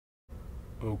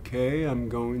Okay, I'm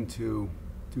going to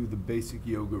do the basic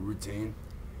yoga routine.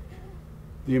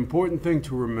 The important thing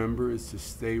to remember is to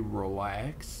stay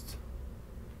relaxed.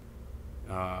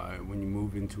 When you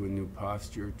move into a new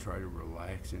posture, try to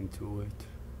relax into it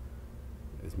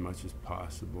as much as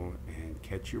possible and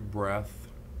catch your breath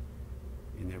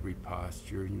in every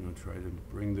posture. Try to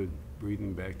bring the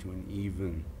breathing back to an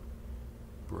even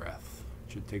breath.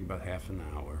 It should take about half an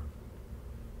hour.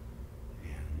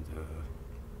 And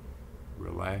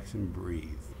relax and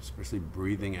breathe, especially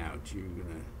breathing out. You're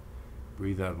going to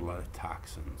breathe out a lot of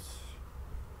toxins.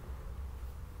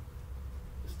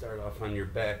 Start off on your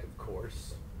back, of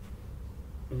course.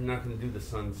 I'm not going to do the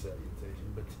sun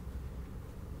salutation, but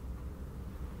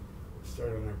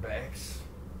start on their backs.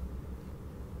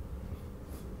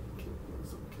 Okay,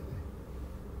 that's okay.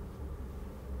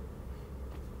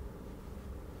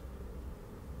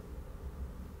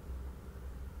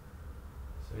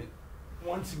 So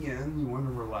once again, you want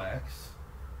to relax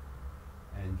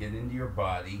and get into your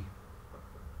body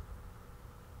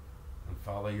and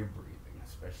follow your breathing,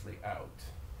 especially out.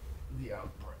 The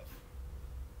out breath.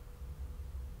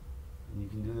 And you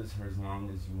can do this for as long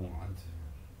as you want.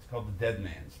 It's called the dead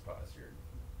man's posture.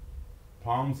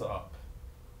 Palms up.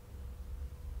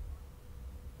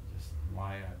 Just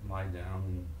lie down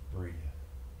and breathe.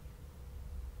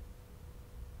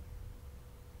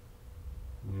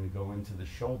 I'm going to go into the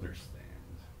shoulder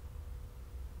stand,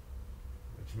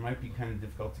 which might be kind of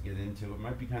difficult to get into. It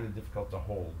might be kind of difficult to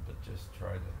hold, but just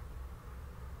try to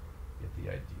get the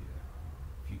idea.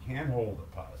 If you can't hold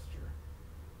a posture,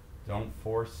 don't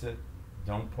force it.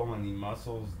 Don't pull any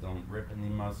muscles. Don't rip any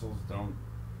muscles. Don't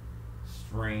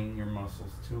strain your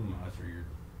muscles too much, or your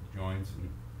joints and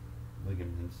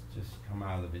ligaments. Just come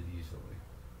out of it easily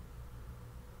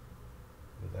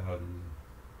without any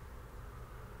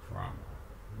trauma.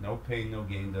 No pain, no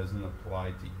gain doesn't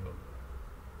apply to yoga.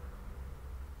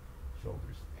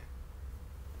 Shoulders.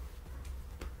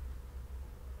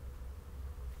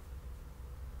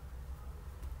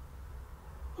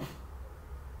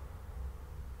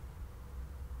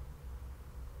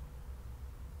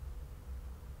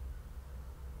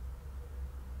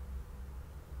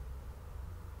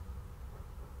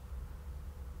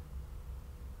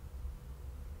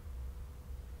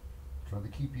 Try to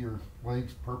keep your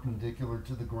legs perpendicular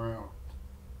to the ground.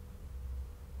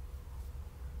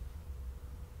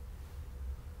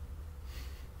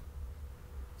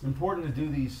 It's important to do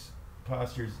these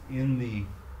postures in the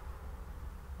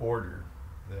order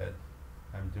that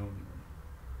I'm doing them.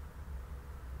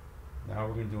 Now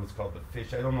we're going to do what's called the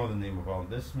fish. I don't know the name of all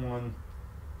this one.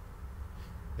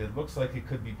 It looks like it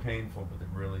could be painful, but it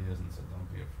really isn't, so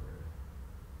don't be afraid.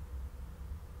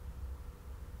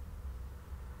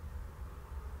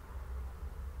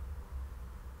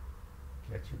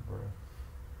 Catch your breath.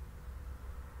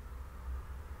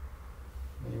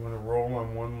 Then you want to roll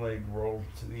on one leg, roll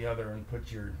to the other, and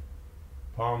put your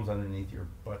palms underneath your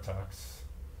buttocks.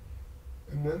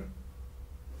 And then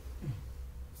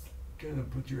kind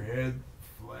of put your head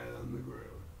flat on the ground.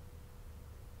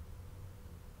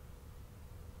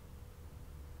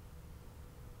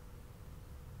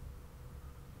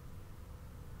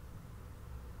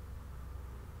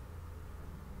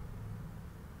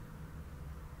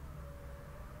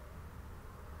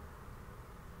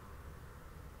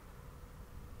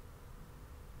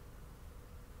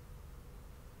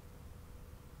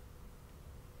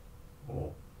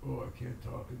 Oh, I can't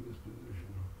talk in this position.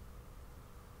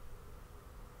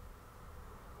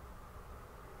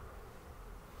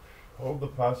 Hold the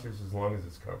postures as long as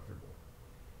it's comfortable.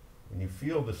 When you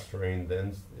feel the strain,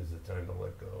 then is the time to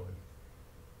let go and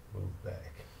move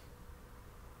back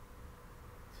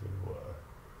to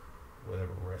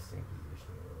whatever resting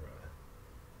position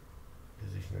or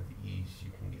position of ease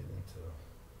you can get into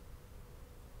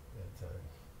that time.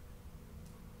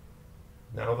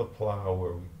 Now the plow,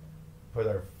 where we put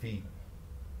our feet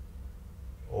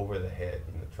over the head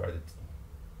and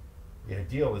the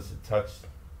ideal is to touch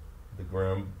the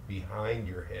ground behind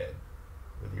your head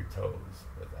with your toes,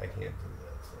 but I can't do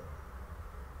that, so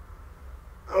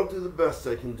I'll do the best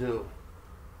I can do.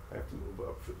 I have to move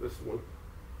up for this one.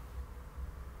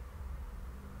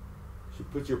 You should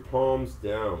put your palms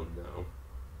down now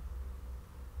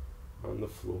on the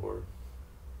floor.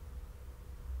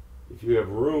 If you have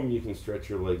room, you can stretch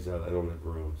your legs out. I don't have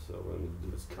room, so what I'm going to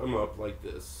do is come up like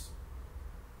this.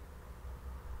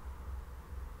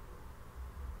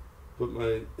 Put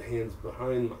my hands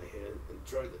behind my head and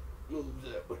try to move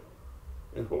that way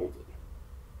and hold it.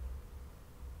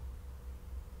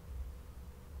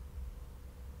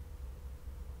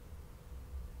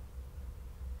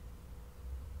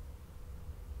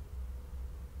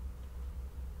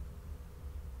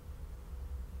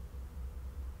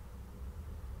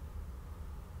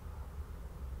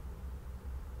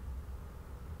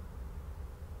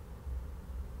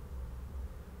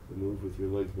 Move with your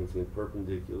legs once again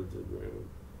perpendicular to the ground.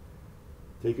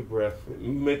 Take a breath.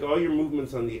 Make all your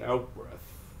movements on the out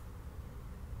breath.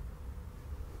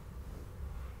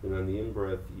 And on the in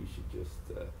breath, you should just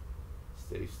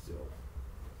stay still.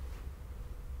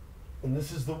 And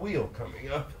this is the wheel coming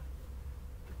up.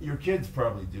 Your kids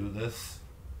probably do this.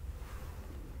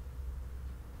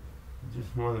 You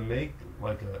just want to make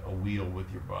like a wheel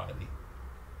with your body.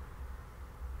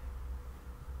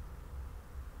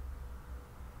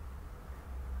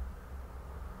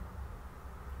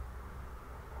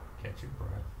 Catch your breath.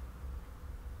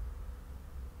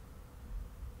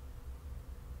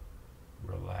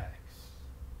 Relax.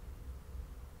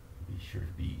 Be sure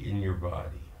to be in your body.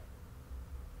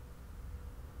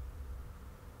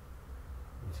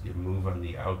 Once you move on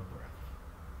the out breath.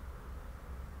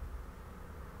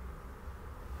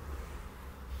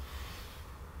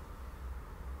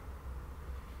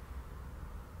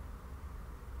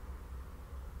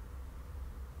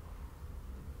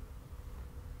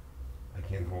 I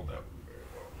can't hold that one very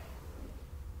well.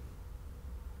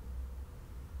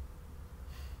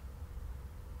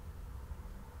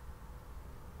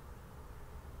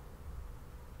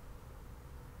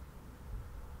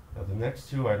 Now the next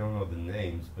two, I don't know the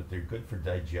names, but they're good for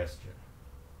digestion.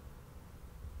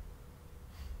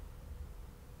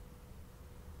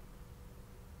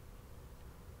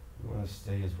 You want to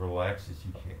stay as relaxed as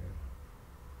you can.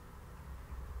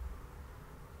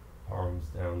 Palms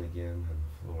down again on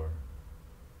the floor,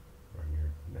 on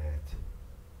your mat.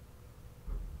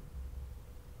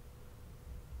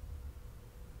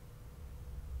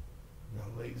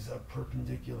 Now legs up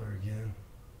perpendicular again.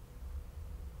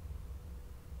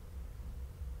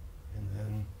 And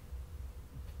then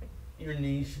your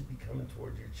knees should be coming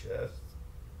towards your chest,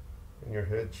 and your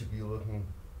head should be looking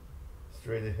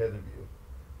straight ahead of you.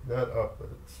 Not up, but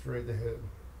straight ahead.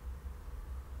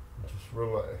 And just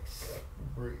relax,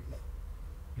 breathe,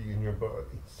 be in your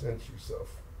body, sense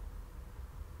yourself.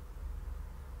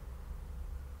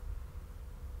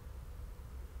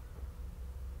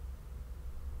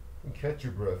 And catch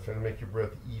your breath, try to make your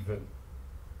breath even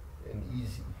and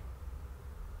easy.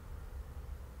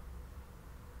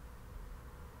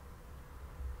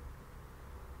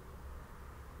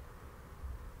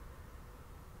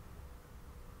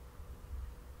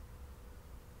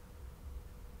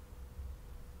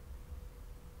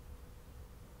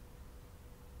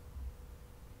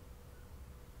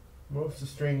 Most of the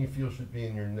strain you feel should be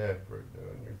in your neck right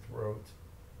now, in your throat.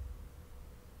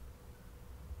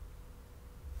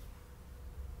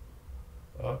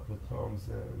 Up with palms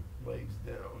down, legs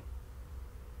down.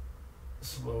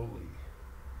 Slowly.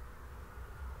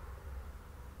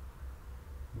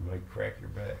 You might crack your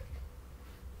back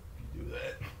if you do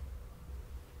that.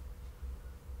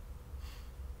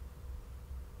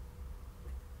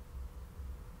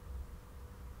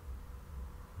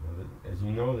 As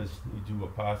you notice, you do a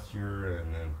posture,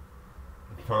 and then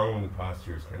the following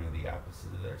posture is kind of the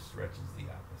opposite of that, stretches the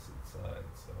opposite side.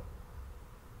 So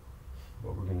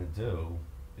what we're going to do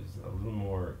is a little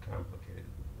more complicated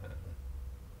than that,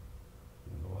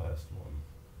 than the last one.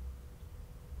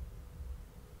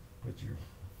 Put your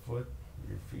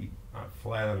feet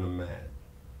flat on the mat.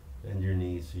 Bend your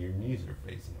knees so your knees are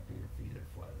facing up and your feet are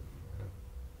flat on the mat.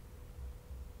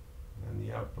 And on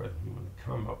the out breath, you want to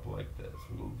come up like this.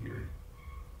 Move your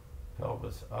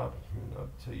pelvis up and up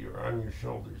till you're on your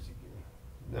shoulders again.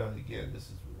 Now again, this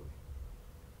is really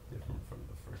different from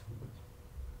the first one.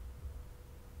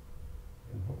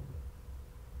 And hold it.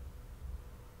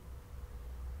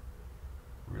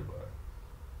 Relax.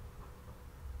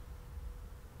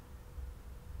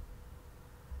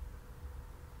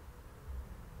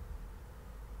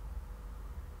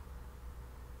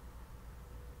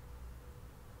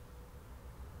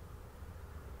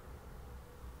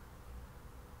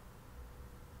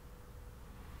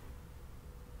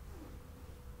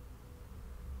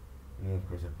 And then of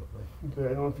course I put my,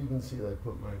 I don't know if you can see that, I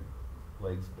put my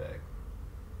legs back.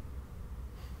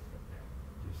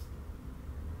 Just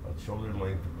about shoulder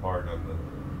length apart on the,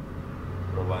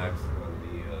 relaxed on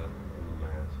the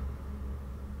mat.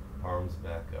 Arms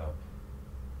back up.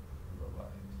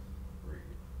 Relax. Breathe.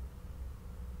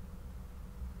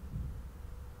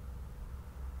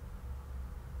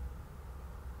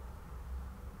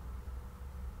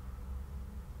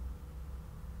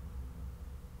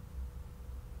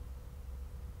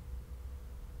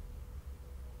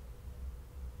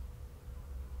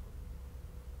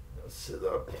 Sit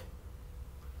up.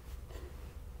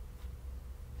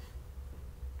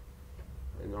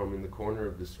 I know I'm in the corner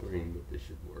of the screen, but this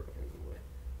should work anyway.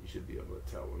 You should be able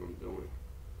to tell what I'm doing.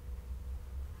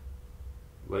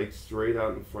 Legs straight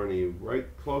out in front of you, right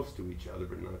close to each other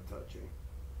but not touching.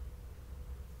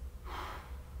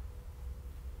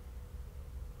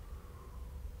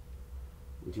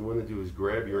 What you want to do is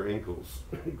grab your ankles.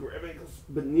 Grab ankles,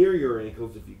 but near your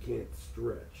ankles if you can't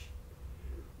stretch.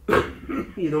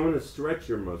 You don't want to stretch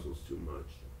your muscles too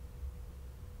much.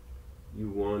 You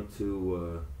want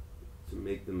to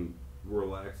make them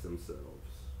relax themselves.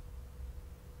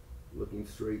 Looking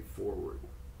straight forward.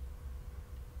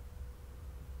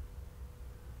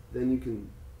 Then you can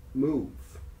move.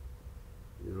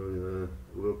 You know,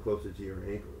 a little closer to your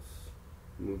ankles.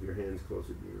 Move your hands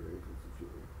closer to your ankles if you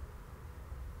want.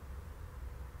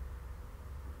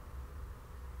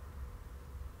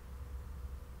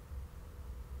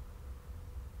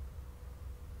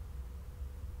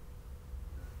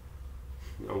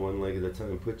 Now, one leg at a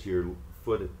time, put your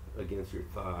foot against your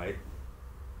thigh.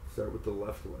 Start with the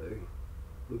left leg,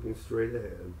 looking straight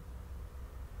ahead.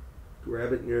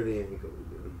 Grab it near the ankle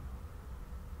again.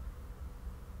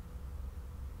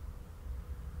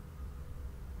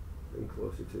 Then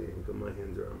closer to the ankle. My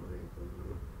hands are on my ankle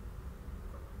now.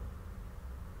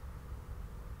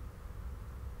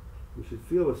 You should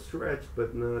feel a stretch,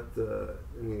 but not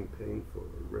anything painful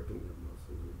or ripping your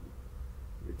muscles,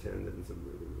 your tendons and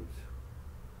ligaments.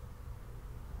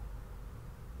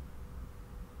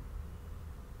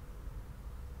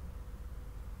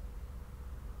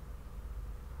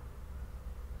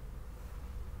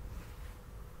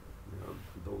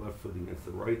 The left foot against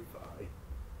the right thigh.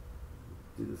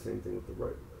 Do the same thing with the right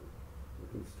leg.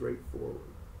 Looking straight forward.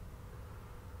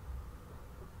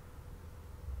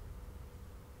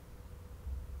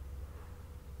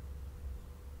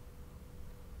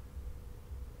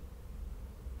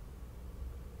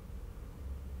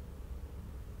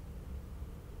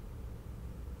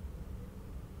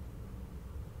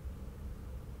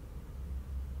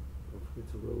 Don't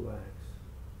forget to relax.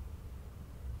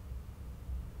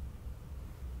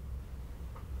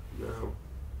 Now,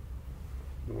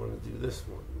 you want to do this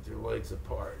one with your legs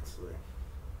apart, so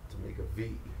to make a V.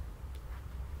 You're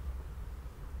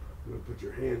going to put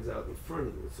your hands out in front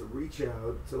of you, so reach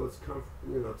out till it's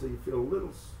comfortable, till you feel a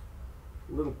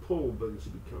little pull, but it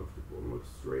should be comfortable. And look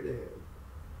straight ahead.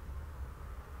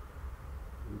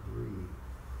 And breathe.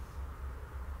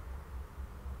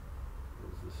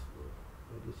 How's this look?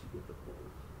 I guess you get the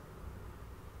point.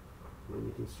 Then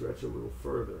you can stretch a little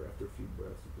further. After a few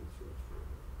breaths, you can stretch further.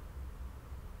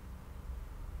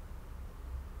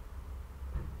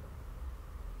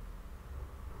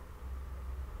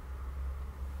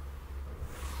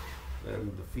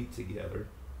 And the feet together.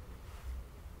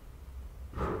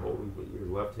 You're holding with your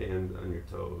left hand on your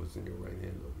toes and your right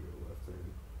hand over your left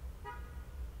hand.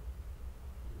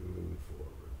 And lean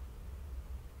forward.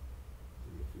 So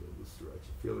you feel the stretch.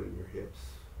 You feel it in your hips.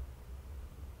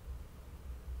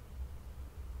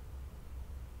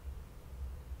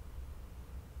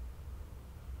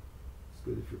 It's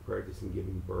good if you're practicing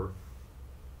giving birth.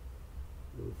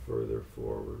 A little further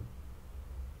forward.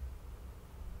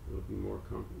 It'll be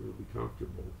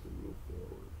comfortable to move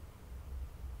forward.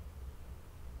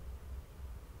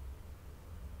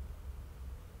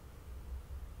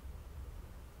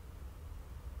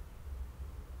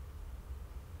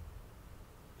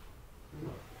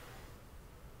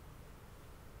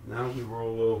 Now we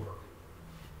roll over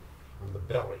on the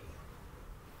belly.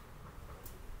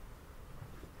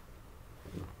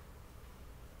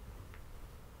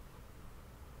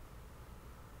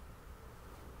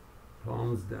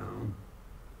 Palms down,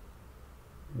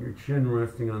 and your chin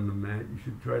resting on the mat. You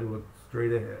should try to look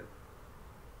straight ahead.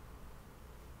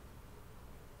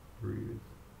 Breathe.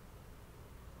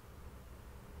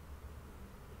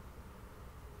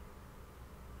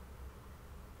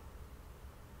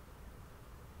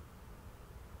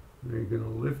 Now you're going to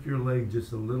lift your leg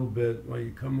just a little bit while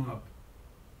you come up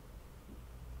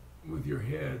with your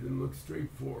head and look straight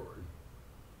forward.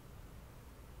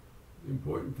 The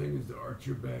important thing is to arch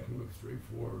your back and look straight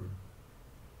forward.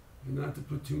 And not to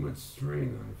put too much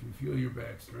strain on it. If you feel your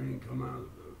back straining, come out of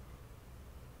it.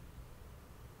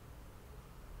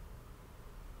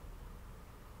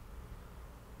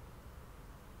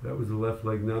 That was the left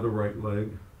leg, now the right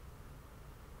leg.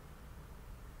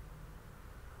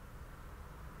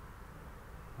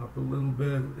 Up a little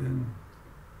bit and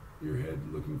your head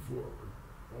looking forward.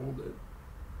 Hold it.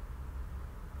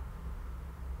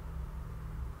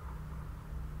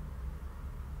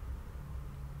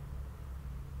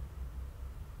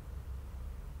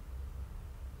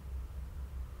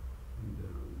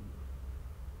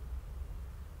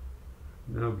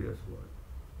 Now guess what?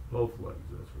 Both legs,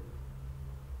 that's right.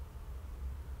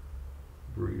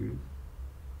 Breathe.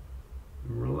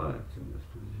 and relax in this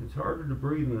position. It's harder to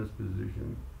breathe in this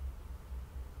position,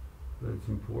 but it's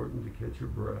important to catch your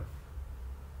breath.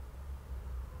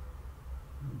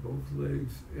 And both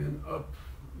legs and up,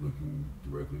 looking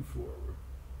directly forward.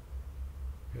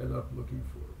 Head up, looking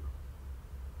forward.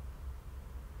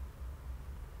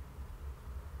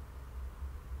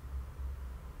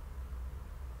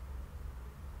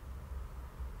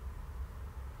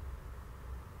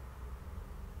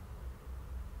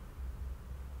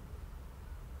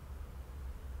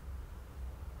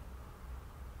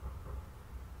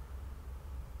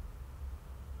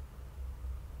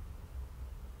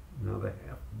 Now the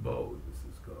half bow, this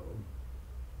is called.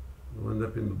 You'll end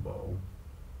up in the bow.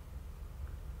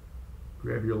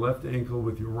 Grab your left ankle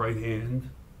with your right hand.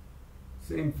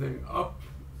 Same thing, up,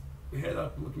 head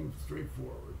up, looking straight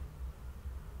forward.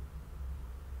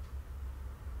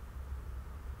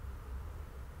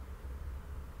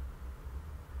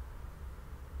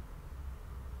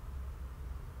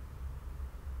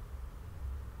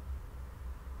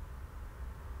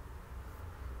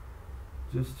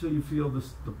 Just till you feel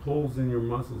the pulls in your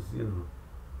muscles, you know.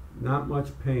 Not much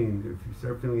pain. If you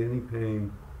start feeling any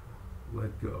pain,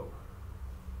 let go.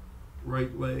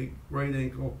 Right leg, right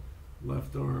ankle,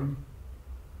 left arm.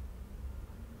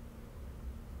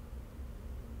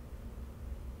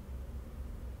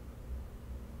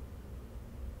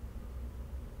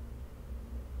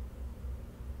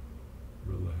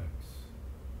 Relax.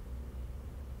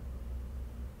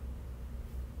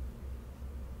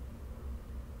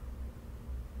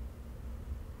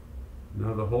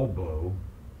 Now the whole bow,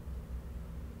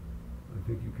 I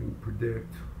think you can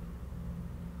predict.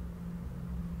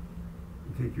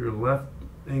 You take your left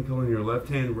ankle in your left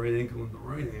hand, right ankle in the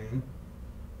right hand,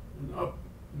 and up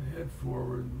and head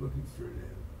forward, looking straight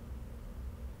ahead.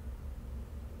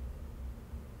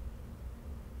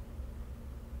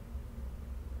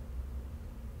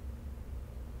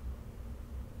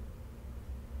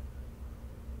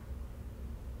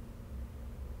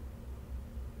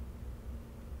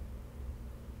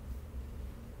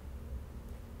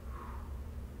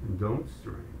 And don't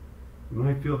strain. You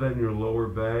might feel that in your lower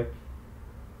back.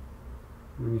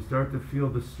 When you start to feel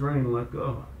the strain, let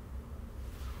go.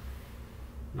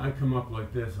 And I come up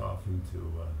like this often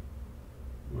to,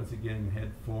 once again,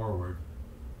 head forward,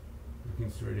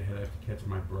 looking straight ahead. I have to catch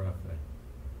my breath.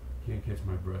 I can't catch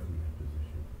my breath in that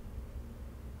position.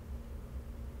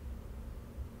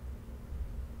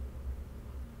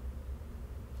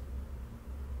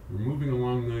 We're moving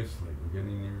along nicely. We're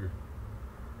getting near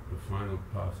the final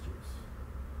postures.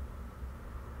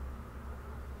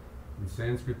 In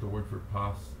Sanskrit, the word for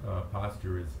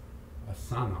posture is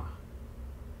asana,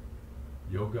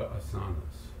 yoga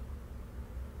asanas.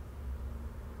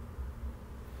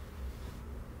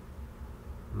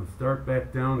 Now start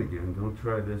back down again. Don't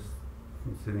try this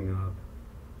from sitting up.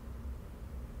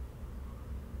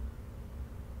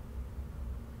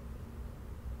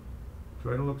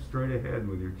 Try to look straight ahead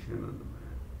with your chin on the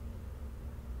mat.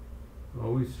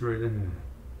 Always straight ahead.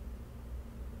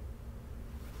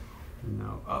 And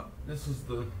now up. This is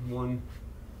the one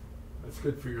that's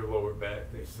good for your lower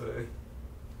back, they say.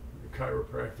 Your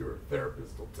chiropractor or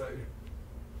therapist will tell you.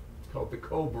 It's called the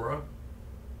cobra.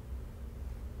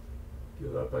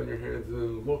 Get up on your hands and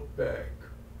then look back.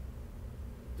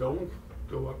 Don't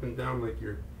go up and down like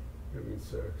you're having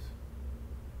sex.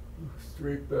 Look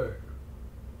straight back.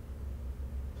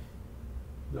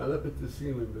 Not up at the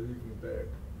ceiling, but even back.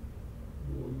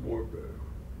 A little more back.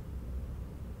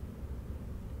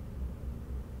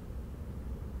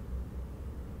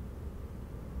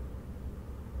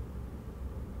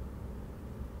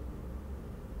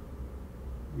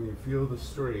 When you feel the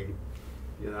strain,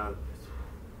 get out of it.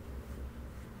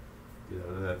 Get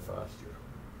out of that posture.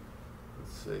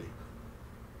 Let's see.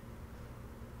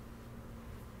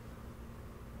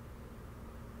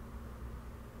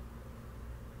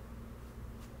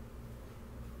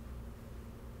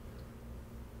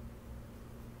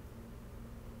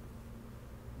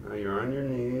 Now you're on your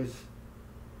knees,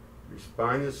 your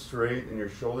spine is straight, and your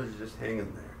shoulders are just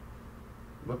hanging there.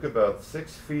 Look about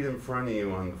 6 feet in front of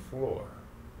you on the floor.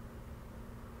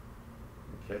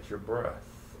 And catch your breath.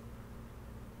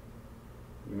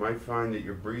 You might find that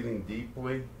you're breathing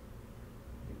deeply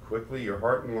and quickly. Your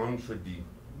heart and lungs should be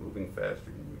moving faster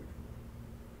than usual.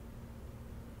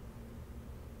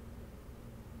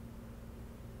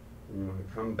 And you want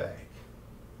to come back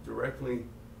directly,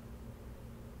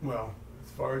 well,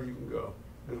 as far as you can go,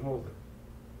 and hold it.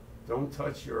 Don't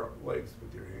touch your legs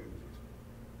with your hands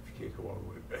if you can't go all the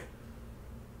way back.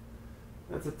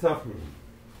 That's a tough one.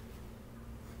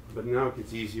 But now it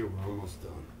gets easier. We're almost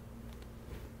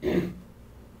done.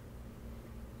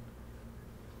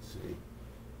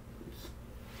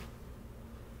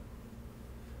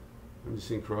 I'm just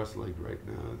in cross-legged right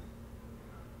now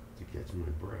to catch my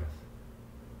breath.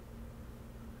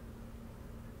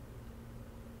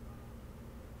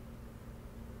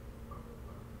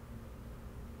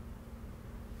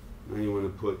 Now you want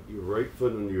to put your right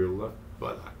foot under your left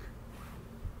buttock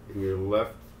and your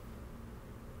left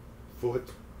foot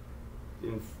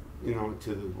in,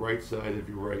 to the right side of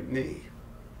your right knee.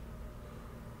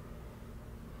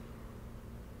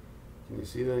 Can you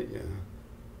see that? Yeah.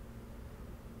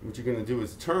 What you're going to do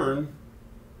is turn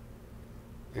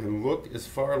and look as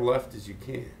far left as you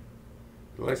can.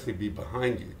 It'll actually be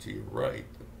behind you to your right,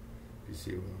 if you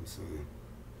see what I'm saying.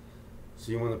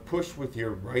 So you want to push with your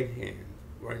right hand.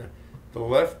 Right. The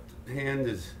left hand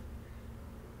is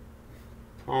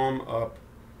palm up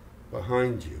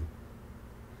behind you.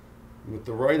 And with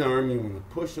the right arm, you want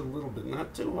to push a little bit,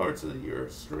 not too hard so that you're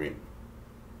straight,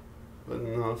 but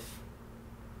enough.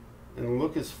 And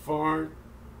look as far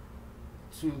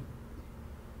to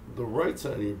the right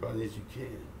side of your body as you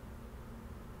can.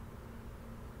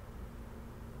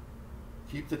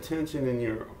 Keep the tension in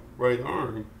your right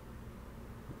arm.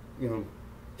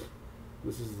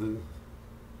 This is the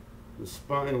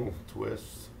spinal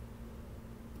twist.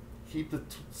 Keep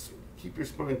your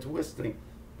spine twisting,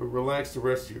 but relax the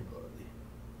rest of your body.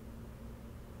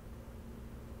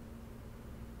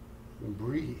 And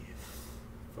breathe.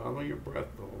 Follow your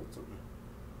breath the whole time.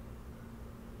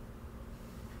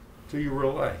 Till you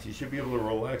relax. You should be able to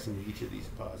relax in each of these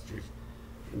postures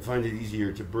and find it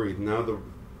easier to breathe. Now the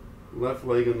left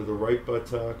leg under the right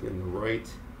buttock and the right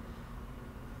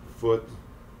foot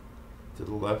to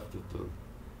the left of the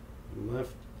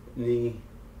left knee.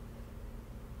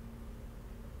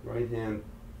 Right hand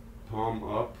palm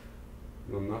up,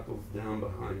 knuckles down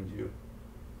behind you,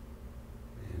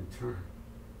 and turn.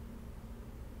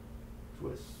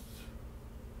 Twist.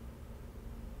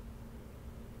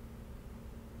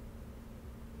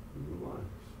 And relax.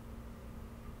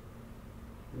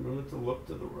 Remember to look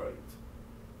to the right.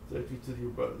 Take you to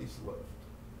your body's left.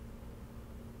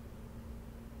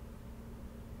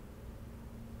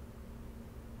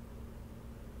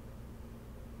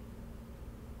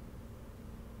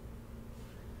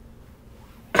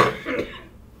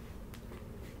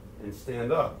 And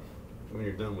stand up when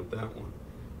you're done with that one.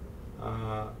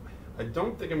 I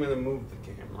don't think I'm going to move the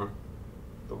camera,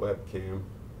 the webcam.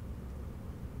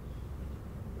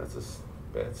 That's a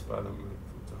bad spot on my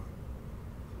futon.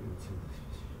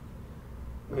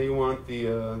 Now you want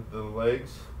the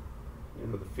legs,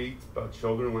 the feet about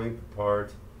shoulder length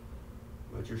apart.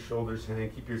 Let your shoulders hang.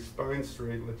 Keep your spine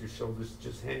straight. Let your shoulders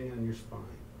just hang on your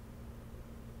spine.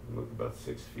 And look about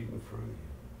 6 feet in front of you.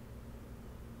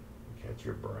 Catch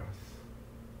your breath.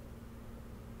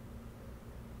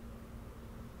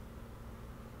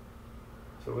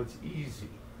 So it's easy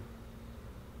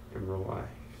and relaxed.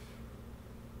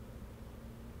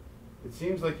 It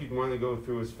seems like you'd want to go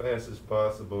through as fast as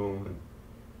possible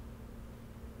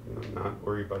and not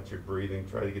worry about your breathing.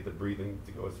 Try to get the breathing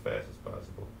to go as fast as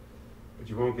possible. But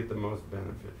you won't get the most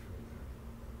benefit from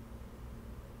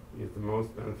that. You get the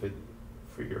most benefit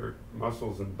for your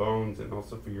muscles and bones and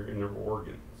also for your inner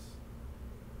organs.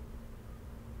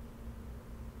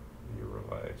 And you're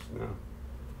relaxed now.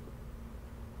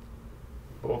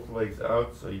 Both legs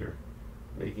out, so you're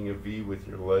making a V with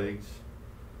your legs.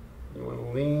 You want to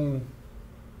lean,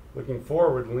 looking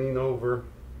forward, lean over.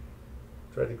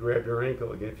 Try to grab your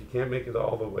ankle again. If you can't make it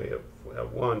all the way up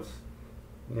at once,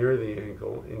 near the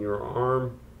ankle, and your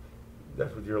arm,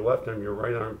 that's with your left arm, your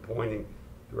right arm pointing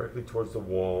directly towards the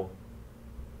wall.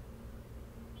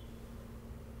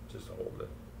 Just hold it.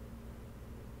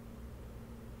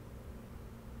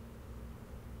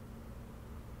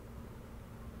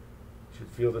 You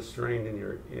should feel the strain in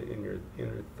your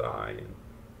inner thigh, and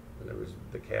there was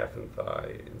the calf and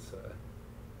thigh inside.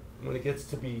 And when it gets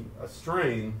to be a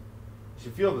strain, you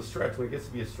should feel the stretch. When it gets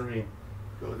to be a strain,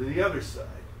 go to the other side.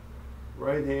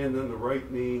 Right hand on the right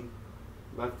knee,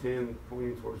 left hand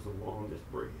pointing towards the wall, and just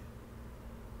breathe.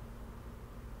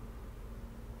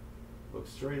 Look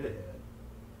straight ahead.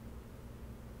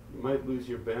 You might lose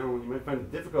your balance. You might find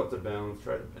it difficult to balance.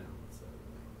 Try to balance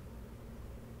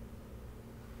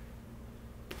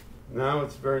that way. Now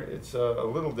it's a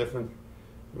little different.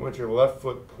 You want your left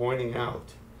foot pointing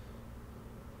out,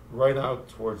 right out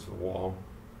towards the wall,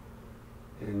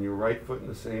 and your right foot in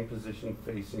the same position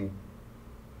facing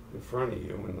in front of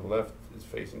you, and the left is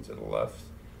facing to the left.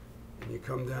 And you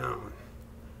come down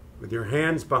with your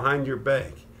hands behind your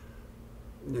back.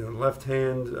 Left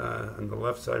hand on the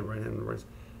left side, right hand on the right side.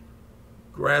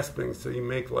 Grasping, so you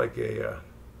make like a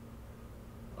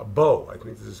bow. I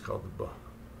think this is called the bow.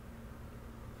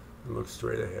 And look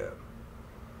straight ahead.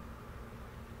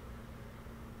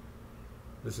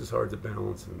 This is hard to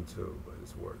balance in too, but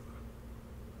it's worth it.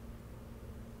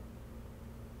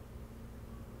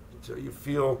 So you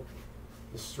feel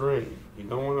the strain. You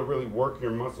don't want to really work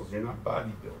your muscles. You're not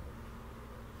bodybuilding.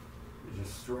 You're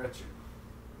just stretching.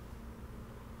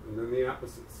 And then the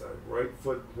opposite side. Right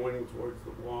foot pointing towards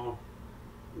the wall.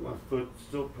 Left foot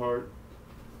still part.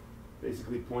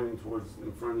 Basically pointing towards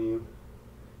in front of you.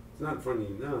 It's not in front of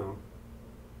you now.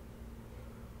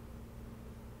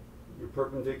 You're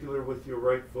perpendicular with your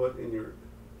right foot and your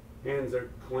hands are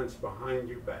clenched behind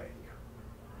your back.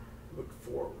 Look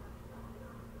forward.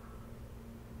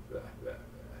 That.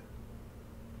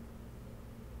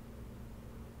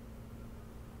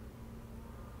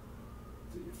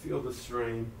 So you feel the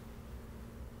strain.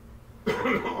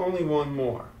 Only one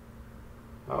more.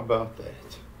 How about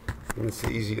that? And it's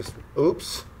the easiest.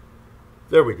 Oops.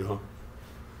 There we go.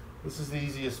 This is the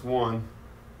easiest one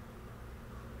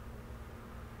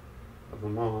of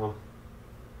them all.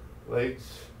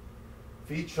 Legs,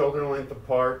 feet shoulder length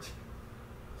apart,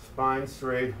 spine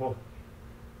straight,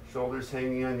 shoulders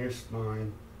hanging on your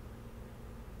spine.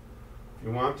 If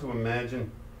you want to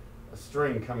imagine a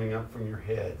string coming up from your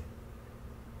head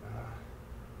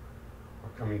or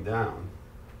coming down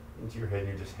into your head,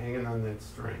 you're just hanging on that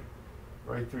string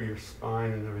right through your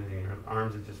spine and everything. Your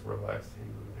arms are just relaxed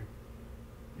hanging there.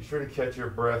 Be sure to catch your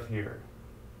breath here.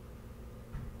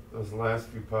 Those last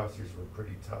few postures were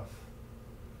pretty tough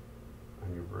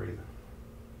on your breathing.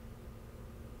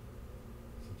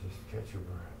 So just catch your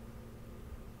breath.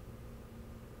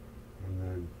 And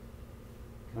then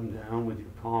come down with your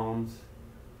palms.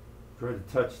 Try to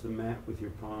touch the mat with your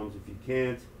palms. If you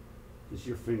can't, just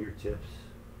your fingertips.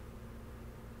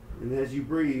 And as you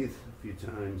breathe a few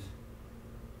times,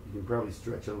 you can probably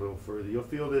stretch a little further. You'll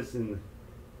feel this in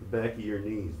the back of your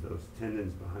knees, those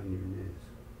tendons behind your knees.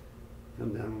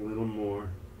 Come down a little more.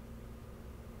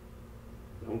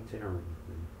 Don't tear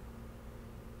anything.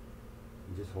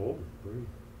 And just hold it. Breathe.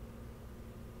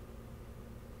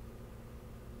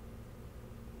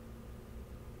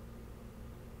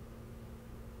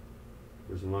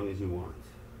 For as long as you want.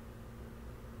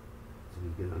 Until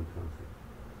you get uncomfortable.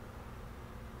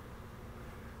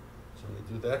 So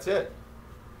we do, that's it.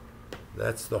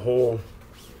 That's the whole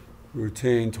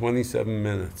routine, 27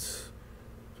 minutes.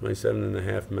 27 and a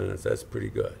half minutes, that's pretty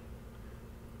good.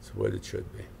 That's what it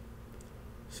should be.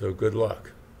 So good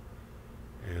luck.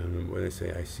 And when I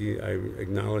say I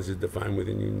acknowledge the divine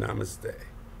within you, namaste.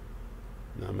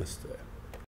 Namaste.